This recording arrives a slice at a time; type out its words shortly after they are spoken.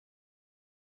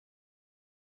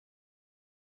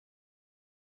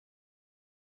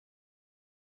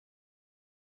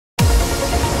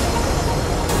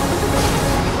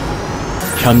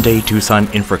Hyundai Doosan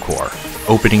Infracore,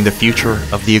 opening the future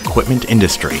of the equipment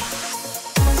industry.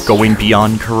 Going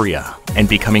beyond Korea and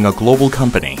becoming a global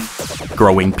company.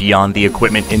 Growing beyond the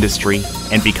equipment industry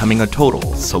and becoming a total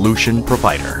solution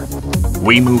provider.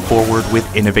 We move forward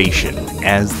with innovation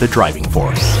as the driving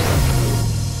force.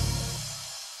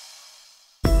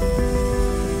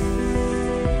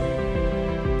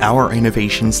 Our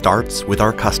innovation starts with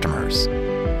our customers.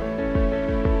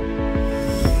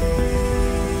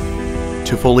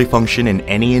 To fully function in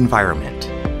any environment,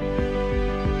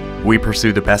 we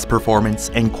pursue the best performance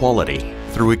and quality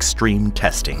through extreme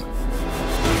testing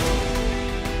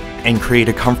and create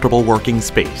a comfortable working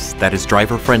space that is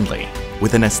driver-friendly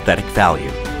with an aesthetic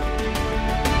value.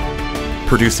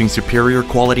 Producing superior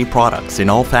quality products in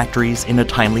all factories in a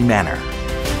timely manner.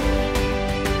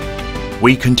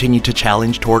 We continue to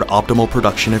challenge toward optimal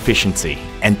production efficiency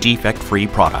and defect-free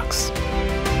products.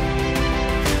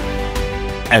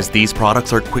 As these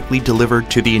products are quickly delivered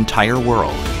to the entire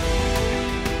world,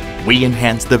 we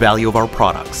enhance the value of our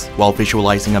products while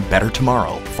visualizing a better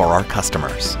tomorrow for our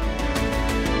customers.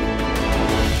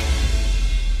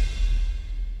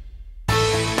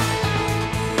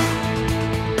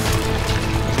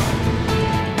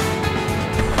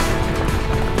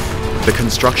 The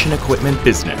construction equipment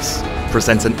business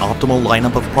presents an optimal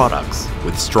lineup of products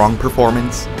with strong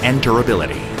performance and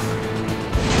durability.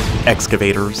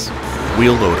 Excavators,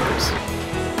 wheel loaders,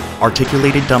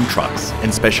 articulated dump trucks,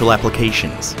 and special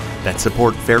applications that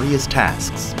support various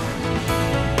tasks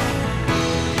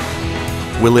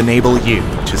will enable you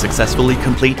to successfully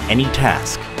complete any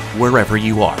task wherever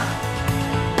you are.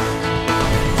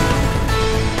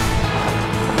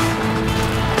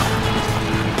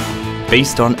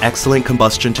 Based on excellent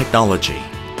combustion technology,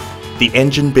 the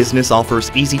engine business offers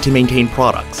easy-to-maintain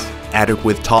products added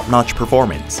with top-notch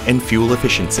performance and fuel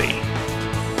efficiency.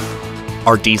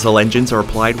 Our diesel engines are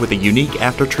applied with a unique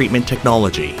after-treatment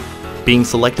technology, being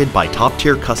selected by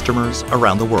top-tier customers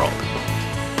around the world.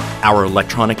 Our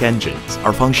electronic engines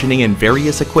are functioning in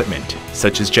various equipment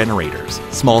such as generators,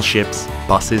 small ships,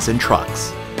 buses, and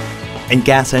trucks. And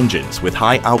gas engines with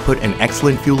high output and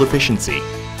excellent fuel efficiency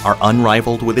are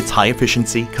unrivaled with its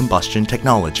high-efficiency combustion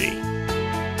technology.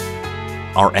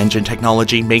 Our engine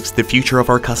technology makes the future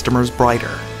of our customers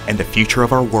brighter and the future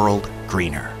of our world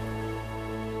greener.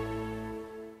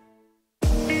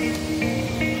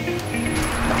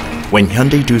 When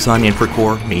Hyundai Doosan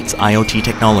Infracore meets IoT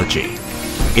technology,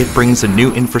 it brings a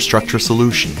new infrastructure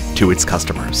solution to its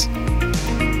customers.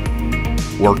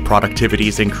 Work productivity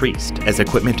is increased as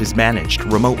equipment is managed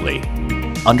remotely.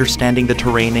 Understanding the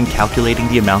terrain and calculating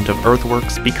the amount of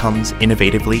earthworks becomes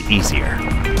innovatively easier.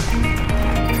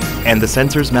 And the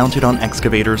sensors mounted on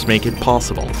excavators make it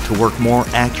possible to work more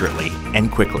accurately and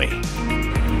quickly.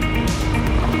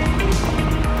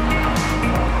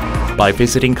 By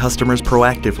visiting customers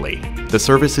proactively, the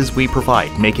services we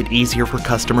provide make it easier for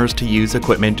customers to use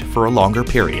equipment for a longer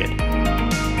period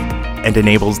and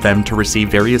enables them to receive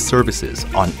various services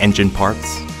on engine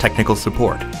parts, technical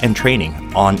support, and training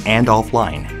on and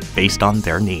offline based on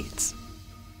their needs.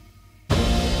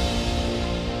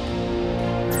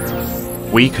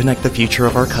 We connect the future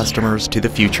of our customers to the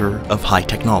future of high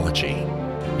technology.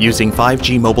 Using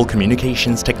 5G mobile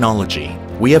communications technology,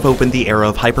 we have opened the era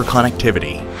of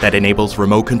hyperconnectivity that enables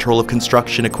remote control of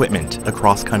construction equipment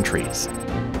across countries.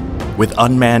 With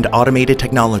unmanned automated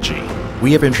technology,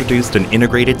 we have introduced an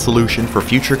integrated solution for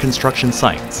future construction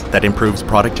sites that improves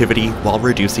productivity while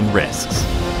reducing risks.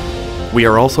 We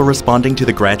are also responding to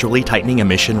the gradually tightening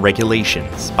emission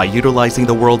regulations by utilizing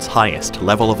the world's highest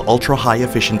level of ultra-high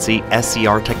efficiency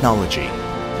SCR technology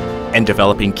and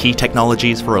developing key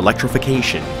technologies for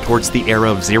electrification towards the era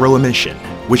of zero emission,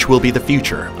 which will be the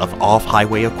future of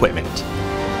off-highway equipment.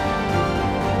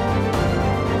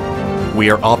 We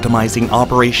are optimizing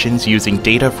operations using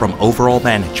data from overall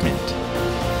management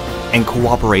and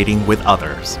cooperating with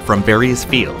others from various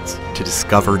fields to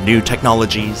discover new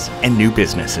technologies and new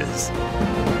businesses.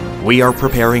 We are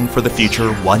preparing for the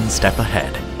future one step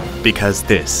ahead because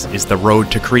this is the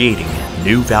road to creating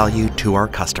new value to our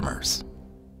customers.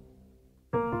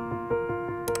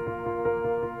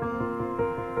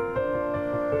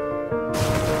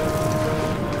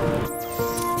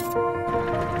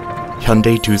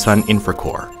 Hyundai Doosan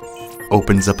Infracore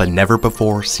opens up a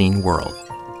never-before-seen world.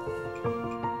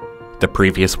 The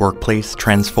previous workplace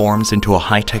transforms into a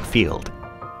high-tech field,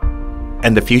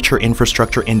 and the future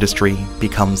infrastructure industry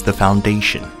becomes the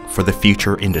foundation for the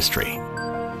future industry.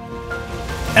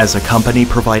 As a company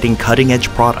providing cutting-edge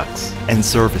products and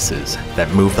services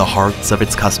that move the hearts of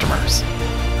its customers,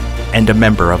 and a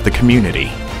member of the community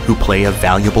who play a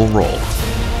valuable role.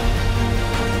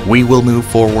 We will move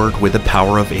forward with the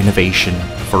power of innovation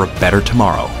for a better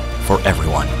tomorrow for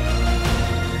everyone.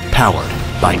 Powered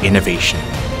by innovation.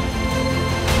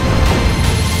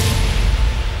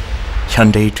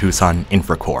 Hyundai Doosan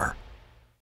Infracore.